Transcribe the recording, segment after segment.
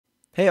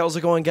Hey, how's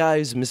it going,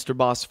 guys? Mr.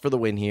 Boss for the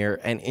win here,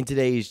 and in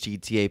today's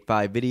GTA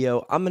 5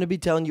 video, I'm going to be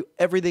telling you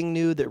everything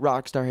new that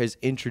Rockstar has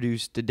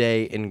introduced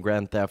today in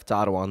Grand Theft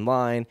Auto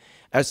Online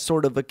as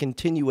sort of a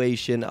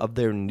continuation of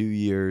their New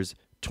Year's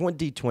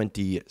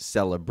 2020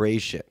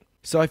 celebration.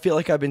 So I feel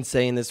like I've been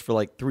saying this for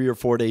like 3 or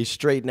 4 days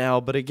straight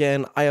now, but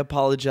again, I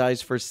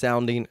apologize for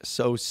sounding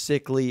so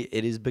sickly.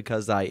 It is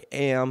because I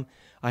am.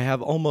 I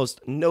have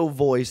almost no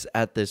voice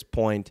at this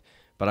point,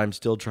 but I'm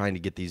still trying to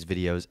get these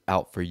videos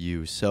out for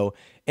you. So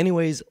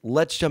anyways,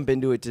 let's jump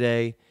into it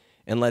today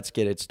and let's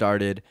get it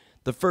started.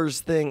 The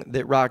first thing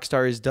that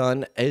Rockstar has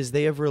done is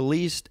they have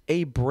released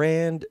a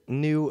brand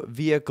new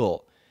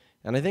vehicle.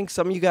 And I think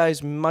some of you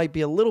guys might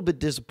be a little bit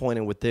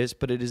disappointed with this,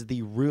 but it is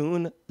the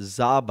Rune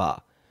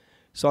Zaba.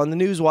 So on the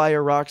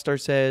newswire, Rockstar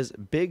says,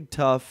 big,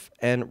 tough,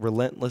 and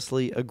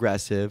relentlessly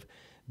aggressive,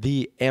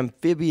 the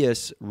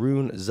amphibious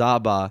Rune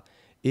Zaba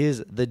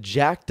is the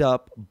jacked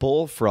up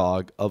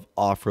bullfrog of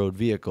off-road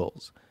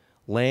vehicles.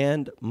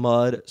 Land,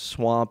 mud,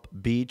 swamp,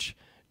 beach,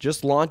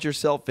 just launch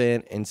yourself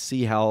in and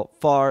see how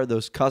far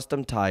those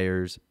custom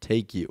tires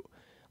take you.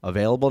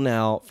 Available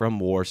now from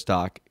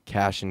Warstock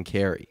Cash and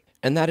Carry.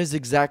 And that is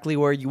exactly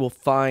where you will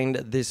find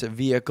this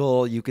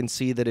vehicle. You can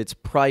see that its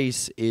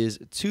price is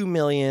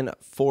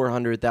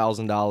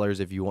 $2,400,000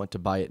 if you want to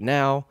buy it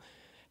now.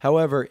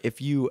 However, if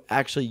you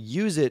actually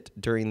use it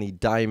during the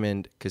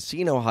Diamond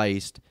Casino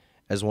heist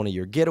as one of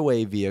your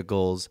getaway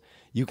vehicles,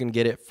 you can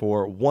get it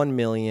for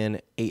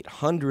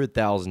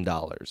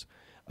 $1,800,000,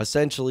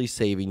 essentially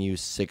saving you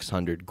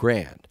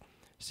 $600,000.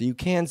 So you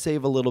can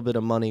save a little bit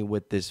of money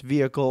with this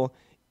vehicle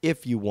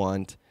if you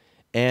want.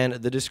 And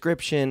the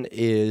description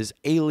is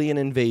alien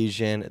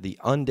invasion, the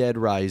undead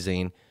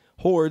rising,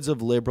 hordes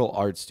of liberal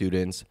arts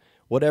students,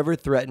 whatever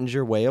threatens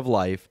your way of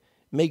life,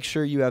 make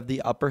sure you have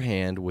the upper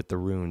hand with the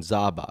Rune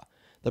Zaba.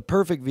 The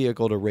perfect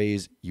vehicle to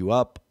raise you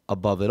up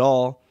above it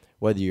all.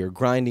 Whether you're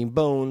grinding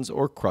bones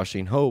or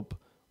crushing hope,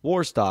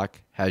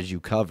 Warstock has you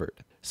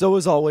covered. So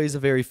as always, a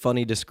very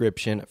funny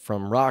description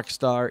from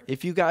Rockstar.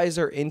 If you guys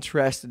are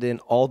interested in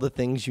all the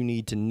things you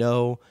need to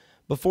know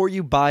before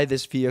you buy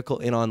this vehicle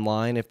in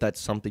online, if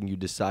that's something you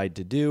decide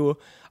to do,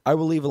 I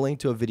will leave a link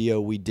to a video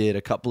we did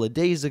a couple of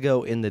days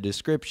ago in the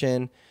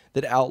description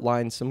that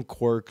outlines some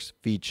quirks,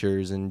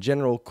 features, and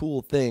general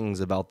cool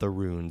things about the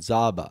Rune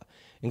Zaba,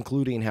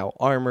 including how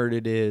armored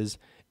it is,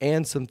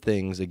 and some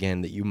things, again,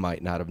 that you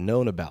might not have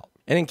known about.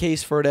 And in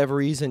case for whatever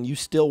reason you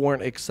still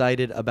weren't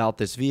excited about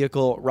this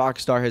vehicle,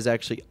 Rockstar has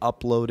actually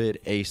uploaded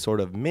a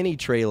sort of mini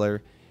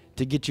trailer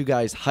to get you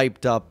guys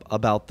hyped up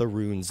about the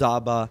Rune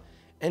Zaba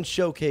and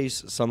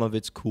showcase some of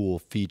its cool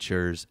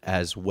features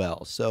as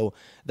well. So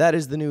that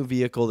is the new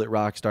vehicle that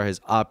Rockstar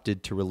has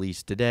opted to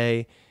release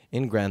today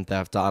in Grand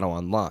Theft Auto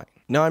Online.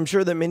 Now, I'm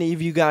sure that many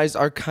of you guys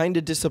are kind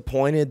of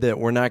disappointed that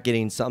we're not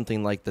getting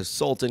something like the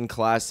Sultan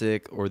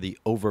Classic or the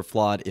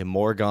overflawed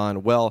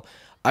Immorgon. Well,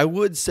 I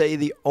would say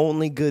the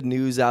only good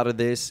news out of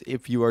this,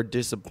 if you are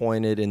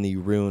disappointed in the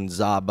Rune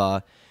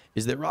Zaba,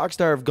 is that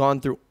Rockstar have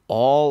gone through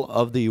all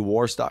of the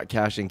Warstock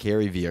Cash and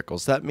Carry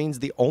vehicles. That means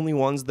the only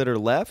ones that are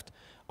left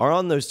are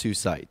on those two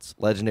sites,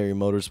 Legendary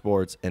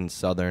Motorsports and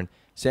Southern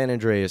San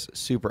Andreas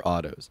Super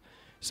Autos.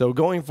 So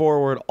going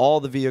forward, all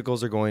the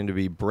vehicles are going to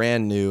be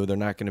brand new. They're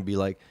not going to be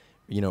like,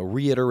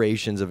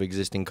 reiterations of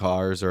existing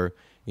cars or,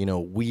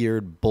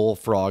 weird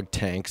bullfrog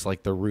tanks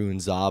like the Rune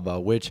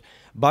Zaba, which,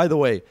 by the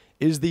way,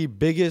 is the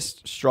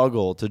biggest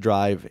struggle to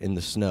drive in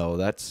the snow.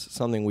 That's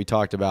something we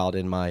talked about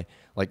in my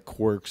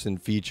quirks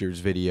and features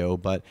video,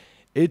 but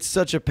it's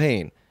such a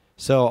pain.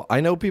 So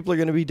I know people are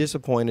going to be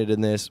disappointed in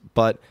this,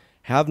 but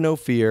have no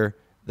fear.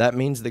 That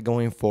means that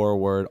going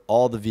forward,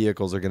 all the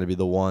vehicles are going to be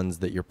the ones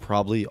that you're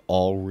probably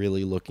all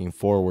really looking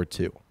forward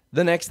to.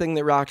 The next thing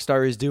that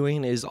Rockstar is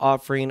doing is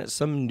offering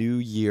some New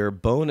Year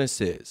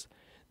bonuses.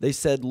 They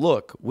said,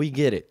 look, we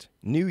get it.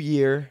 New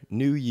year,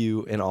 new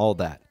you, and all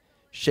that.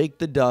 Shake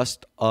the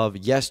dust of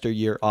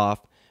yesteryear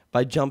off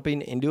by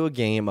jumping into a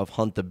game of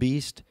Hunt the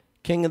Beast,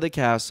 King of the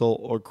Castle,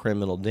 or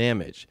Criminal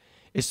Damage,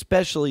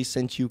 especially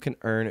since you can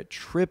earn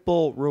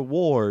triple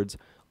rewards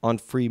on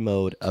free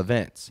mode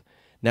events.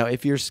 Now,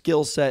 if your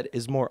skill set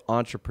is more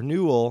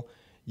entrepreneurial,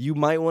 you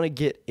might want to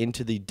get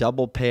into the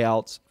double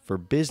payouts for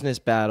business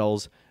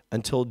battles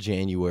until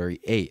January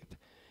 8th.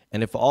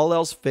 And if all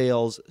else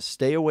fails,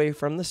 stay away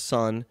from the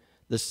sun.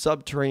 The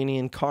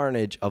subterranean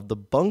carnage of the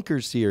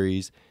Bunker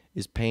series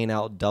is paying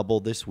out double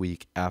this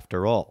week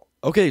after all.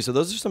 Okay, so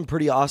those are some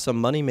pretty awesome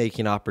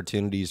money-making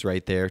opportunities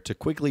right there. To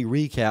quickly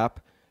recap,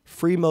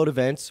 free mode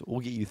events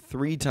will get you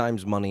 3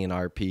 times money in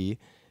RP,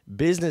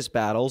 business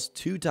battles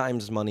 2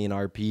 times money in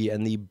RP,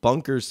 and the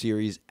Bunker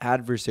series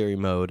adversary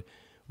mode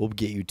will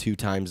get you 2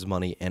 times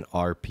money in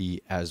RP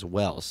as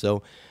well.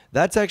 So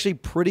that's actually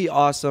pretty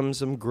awesome.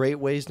 Some great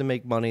ways to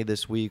make money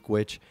this week,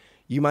 which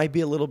you might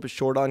be a little bit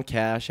short on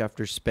cash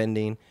after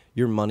spending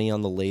your money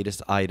on the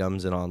latest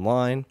items and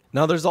online.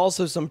 Now, there's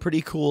also some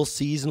pretty cool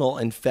seasonal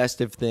and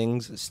festive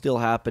things still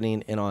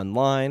happening in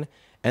online,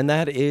 and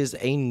that is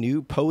a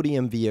new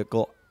podium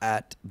vehicle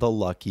at the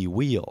lucky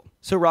wheel.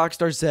 So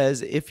Rockstar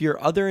says if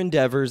your other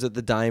endeavors at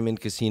the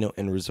Diamond Casino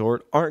and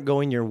Resort aren't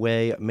going your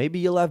way, maybe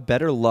you'll have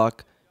better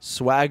luck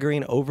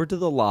swaggering over to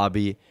the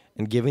lobby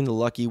and giving the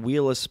lucky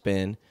wheel a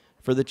spin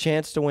for the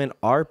chance to win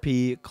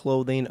RP,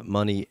 clothing,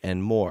 money,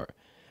 and more.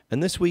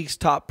 And this week's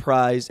top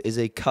prize is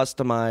a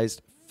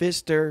customized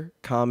Fister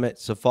Comet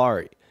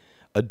Safari,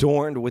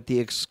 adorned with the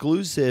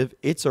exclusive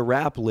It's a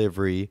Wrap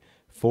livery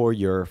for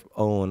your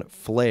own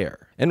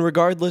flair. And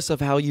regardless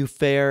of how you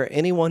fare,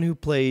 anyone who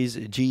plays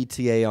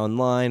GTA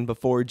Online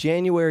before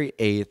January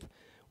 8th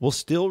will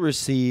still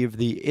receive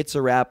the It's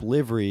a Wrap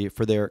livery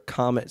for their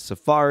Comet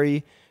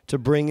Safari to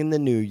bring in the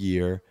new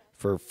year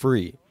for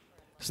free.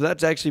 So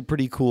that's actually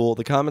pretty cool.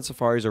 The Comet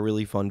Safari is a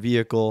really fun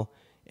vehicle,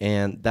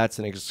 and that's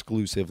an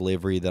exclusive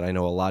livery that I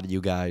know a lot of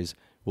you guys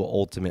will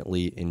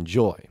ultimately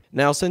enjoy.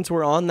 Now, since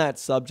we're on that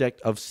subject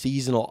of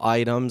seasonal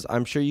items,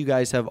 I'm sure you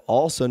guys have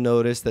also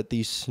noticed that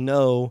the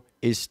snow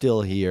is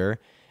still here,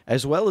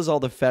 as well as all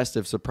the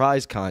festive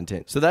surprise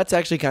content. So that's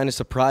actually kind of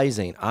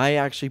surprising. I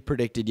actually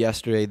predicted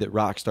yesterday that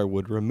Rockstar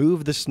would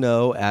remove the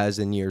snow, as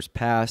in years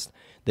past.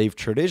 They've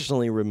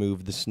traditionally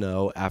removed the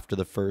snow after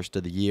the first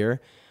of the year,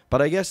 but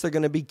I guess they're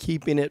going to be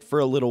keeping it for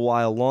a little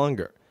while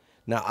longer.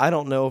 Now, I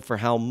don't know for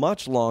how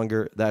much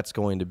longer that's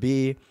going to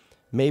be.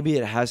 Maybe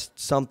it has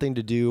something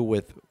to do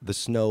with the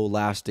snow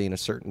lasting a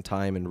certain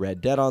time in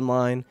Red Dead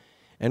Online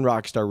and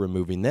Rockstar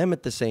removing them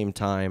at the same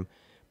time.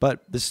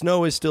 But the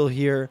snow is still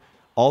here.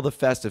 All the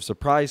festive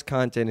surprise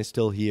content is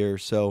still here.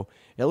 So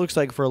it looks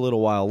like for a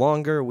little while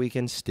longer, we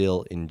can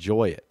still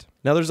enjoy it.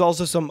 Now, there's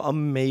also some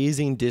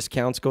amazing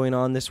discounts going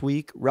on this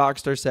week.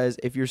 Rockstar says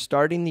if you're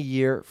starting the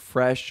year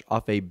fresh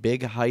off a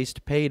big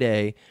heist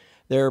payday,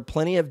 there are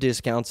plenty of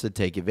discounts to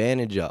take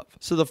advantage of.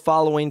 So the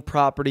following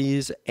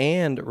properties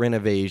and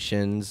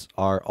renovations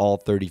are all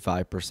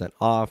 35%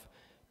 off: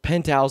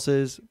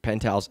 penthouses,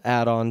 penthouse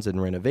add-ons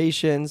and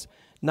renovations,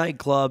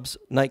 nightclubs,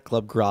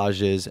 nightclub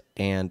garages,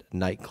 and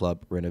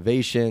nightclub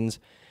renovations.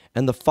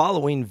 And the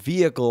following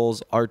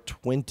vehicles are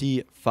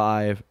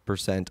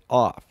 25%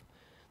 off: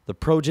 the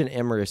Progen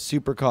Emirates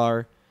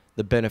Supercar,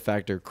 the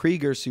Benefactor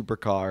Krieger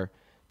Supercar,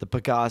 the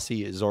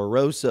Pegassi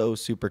Zorroso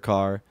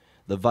Supercar,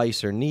 the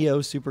Vicer Neo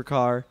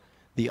Supercar,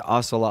 the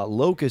Ocelot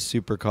Locust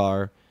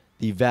Supercar,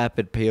 the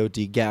Vapid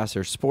Peyote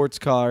Gasser Sports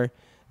Car,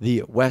 the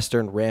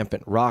Western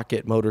Rampant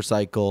Rocket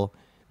Motorcycle,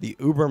 the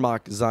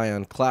Ubermacht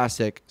Zion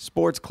Classic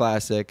Sports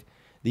Classic,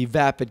 the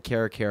Vapid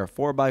Caracara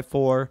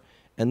 4x4,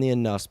 and the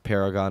Enus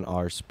Paragon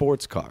R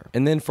Sports Car.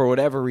 And then for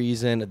whatever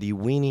reason, the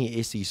Weenie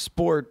Issy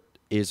Sport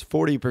is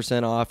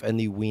 40% off, and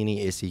the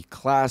Weenie Issy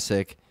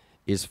Classic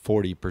is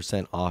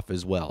 40% off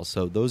as well.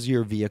 So those are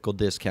your vehicle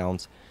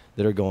discounts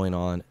that are going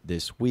on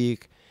this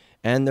week.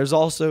 And there's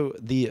also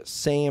the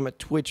same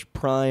Twitch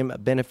Prime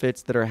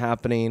benefits that are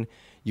happening.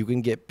 You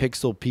can get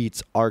Pixel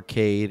Pete's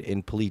Arcade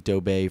in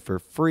Palito Bay for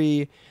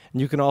free,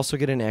 and you can also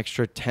get an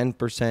extra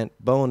 10%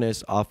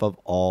 bonus off of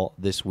all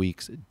this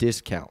week's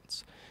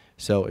discounts.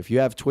 So if you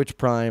have Twitch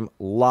Prime,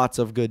 lots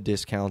of good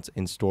discounts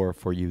in store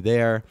for you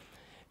there.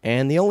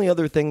 And the only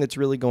other thing that's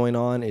really going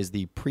on is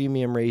the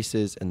premium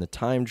races and the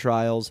time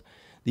trials.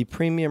 The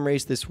premium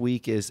race this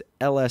week is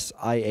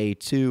LSIA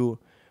 2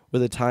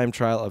 with a time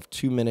trial of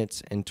 2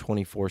 minutes and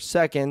 24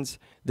 seconds.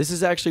 This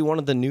is actually one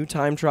of the new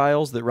time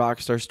trials that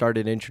Rockstar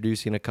started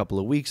introducing a couple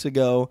of weeks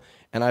ago,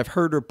 and I've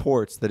heard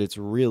reports that it's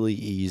really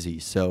easy.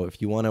 So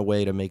if you want a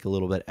way to make a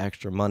little bit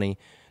extra money,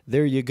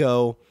 there you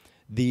go.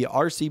 The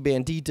RC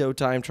Bandito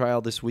time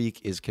trial this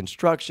week is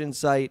Construction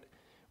Site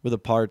with a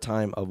par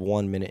time of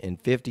 1 minute and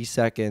 50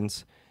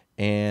 seconds.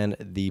 And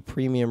the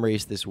premium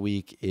race this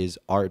week is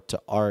Art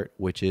to Art,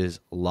 which is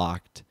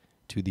locked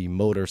to the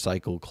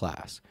motorcycle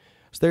class.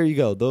 So there you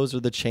go. Those are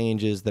the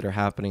changes that are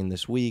happening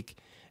this week.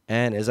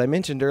 And as I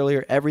mentioned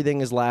earlier, everything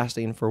is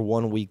lasting for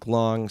 1 week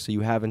long. So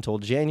you have until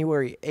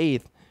January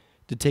 8th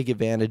to take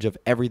advantage of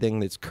everything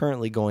that's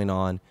currently going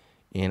on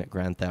in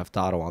Grand Theft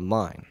Auto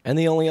Online. And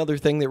the only other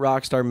thing that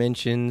Rockstar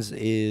mentions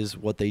is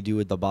what they do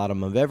at the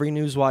bottom of every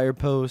Newswire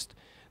post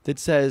that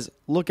says,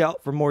 look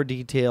out for more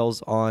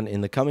details on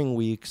in the coming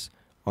weeks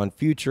on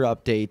future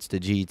updates to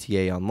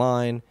GTA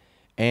Online,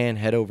 and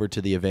head over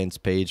to the events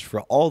page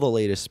for all the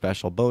latest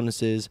special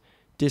bonuses,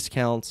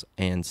 discounts,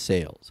 and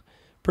sales.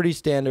 Pretty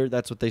standard.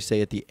 That's what they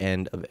say at the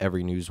end of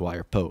every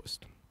Newswire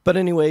post. But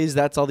anyways,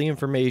 that's all the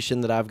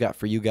information that I've got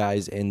for you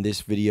guys in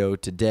this video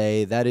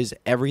today. That is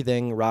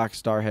everything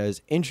Rockstar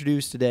has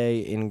introduced today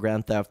in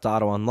Grand Theft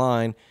Auto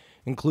Online,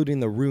 including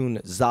the Rune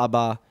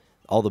Zaba,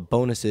 all the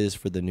bonuses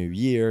for the new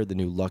year, the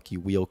new Lucky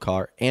Wheel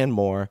car, and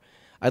more.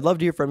 I'd love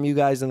to hear from you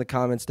guys in the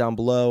comments down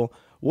below.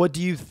 What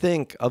do you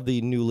think of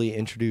the newly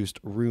introduced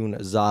Rune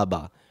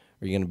Zaba?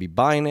 Are you going to be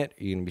buying it?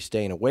 Are you going to be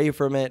staying away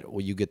from it?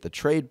 Will you get the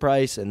trade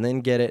price and then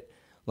get it?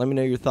 Let me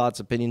know your thoughts,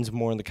 opinions,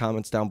 more in the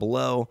comments down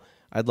below.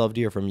 I'd love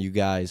to hear from you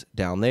guys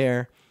down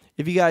there.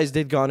 If you guys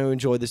did go on to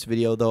enjoy this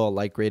video, though, a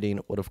like rating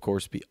would, of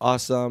course, be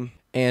awesome.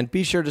 And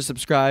be sure to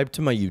subscribe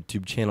to my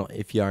YouTube channel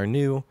if you are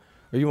new,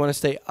 or you want to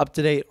stay up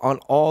to date on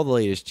all the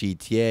latest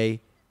GTA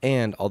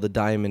and all the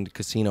Diamond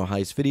Casino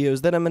Heist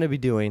videos that I'm going to be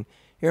doing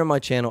here on my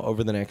channel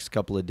over the next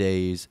couple of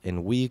days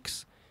and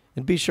weeks.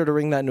 And be sure to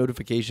ring that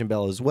notification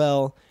bell as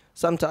well.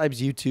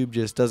 Sometimes YouTube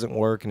just doesn't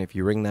work, and if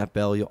you ring that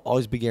bell, you'll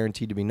always be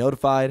guaranteed to be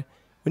notified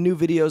when new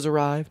videos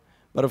arrive.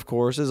 But of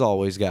course, as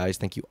always, guys,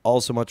 thank you all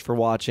so much for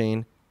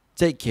watching.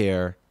 Take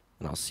care,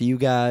 and I'll see you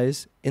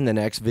guys in the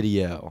next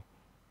video.